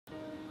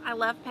I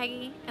love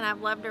Peggy, and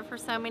I've loved her for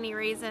so many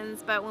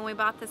reasons, but when we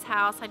bought this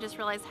house, I just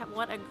realized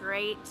what a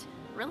great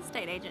real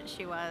estate agent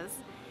she was.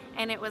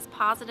 And it was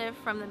positive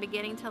from the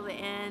beginning till the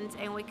end,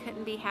 and we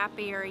couldn't be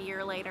happier a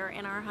year later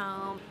in our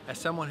home. As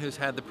someone who's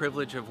had the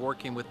privilege of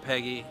working with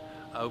Peggy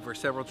over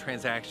several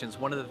transactions,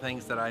 one of the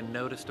things that I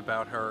noticed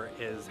about her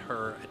is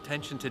her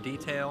attention to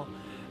detail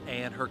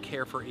and her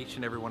care for each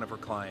and every one of her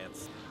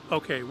clients.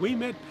 Okay, we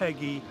met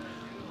Peggy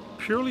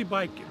purely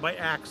by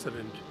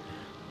accident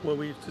when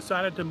we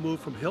decided to move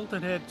from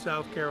Hilton Head,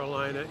 South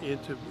Carolina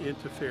into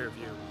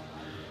Fairview.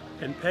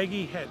 And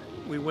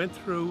we went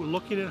through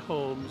looking at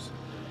homes.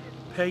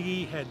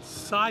 Peggy had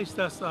sized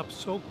us up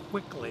so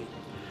quickly.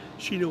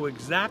 She knew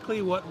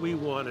exactly what we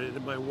wanted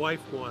and my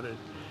wife wanted.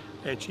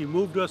 And she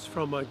moved us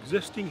from an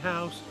existing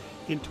house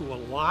into a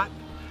lot.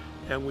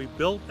 And we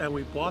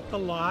bought the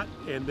lot,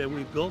 and then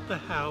we built the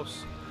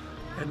house.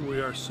 And we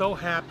are so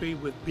happy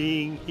with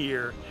being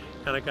here.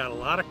 And I got a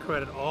lot of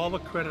credit. All the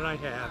credit I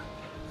have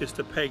is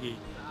to Peggy.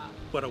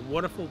 What a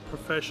wonderful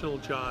professional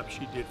job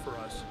she did for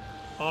us.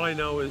 All I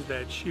know is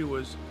that she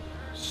was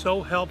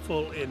so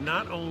helpful in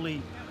not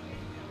only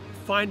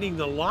finding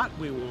the lot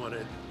we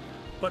wanted,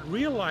 but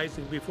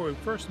realizing before we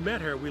first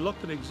met her, we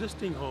looked at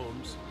existing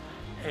homes,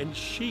 and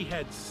she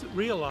had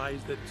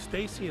realized that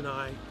Stacy and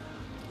I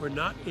were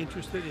not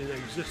interested in an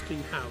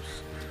existing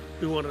house.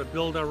 We wanted to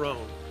build our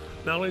own.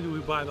 Not only did we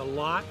buy the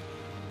lot,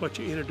 but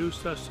she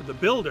introduced us to the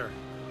builder,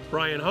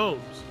 Brian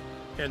Holmes,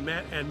 and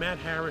Matt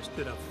Harris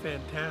did a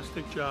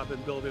fantastic job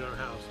in building our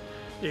house.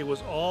 It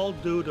was all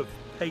due to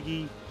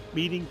Peggy,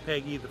 meeting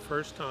Peggy the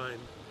first time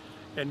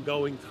and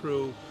going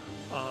through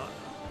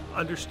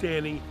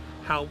understanding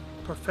how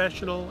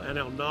professional and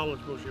how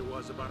knowledgeable she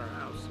was about our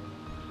house.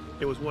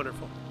 It was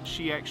wonderful.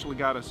 She actually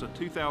got us a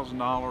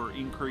 $2,000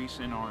 increase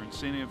in our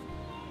incentive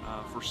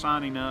for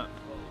signing up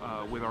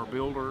with our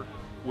builder,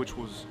 which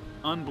was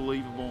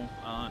unbelievable,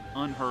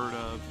 unheard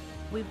of.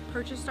 We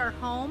purchased our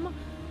home,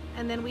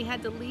 and then we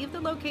had to leave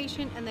the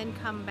location and then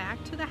come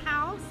back to the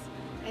house,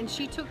 and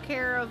she took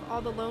care of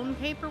all the loan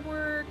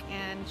paperwork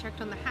and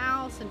checked on the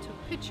house and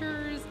took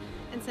pictures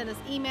and sent us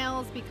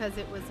emails because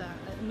it was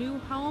a new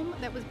home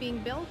that was being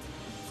built.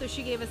 So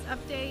she gave us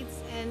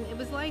updates, and it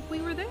was like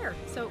we were there.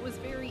 So it was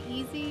very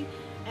easy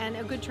and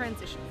a good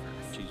transition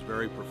for us. She's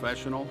very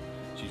professional,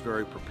 she's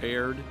very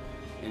prepared,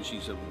 and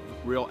she's a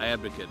real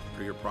advocate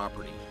for your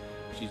property.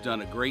 She's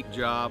done a great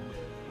job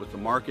with the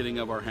marketing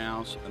of our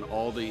house and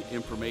all the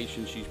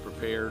information she's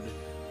prepared.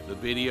 The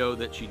video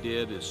that she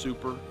did is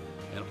super,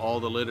 and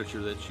all the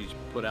literature that she's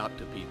put out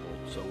to people.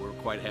 So we're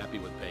quite happy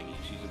with Peggy.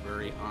 She's a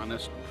very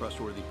honest,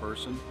 trustworthy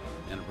person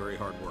and a very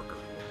hard worker.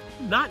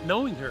 Not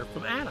knowing her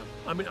from Adam.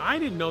 I mean, I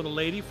didn't know the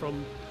lady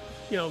from,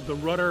 the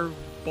Rudder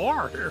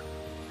bar here.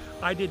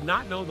 I did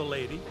not know the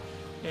lady,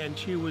 and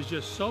she was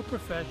just so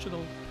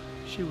professional.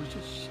 She was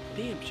just,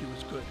 damn, she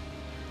was good.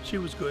 She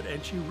was good,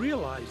 and she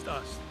realized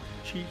us.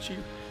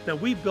 Now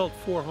we built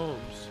 4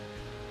 homes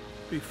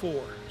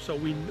before, so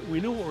we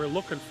knew what we were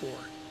looking for,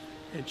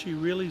 and she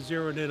really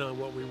zeroed in on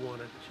what we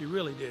wanted. She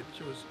really did.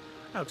 She was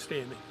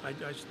outstanding. I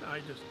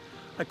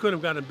couldn't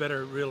have gotten a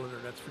better realtor,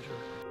 that's for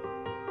sure.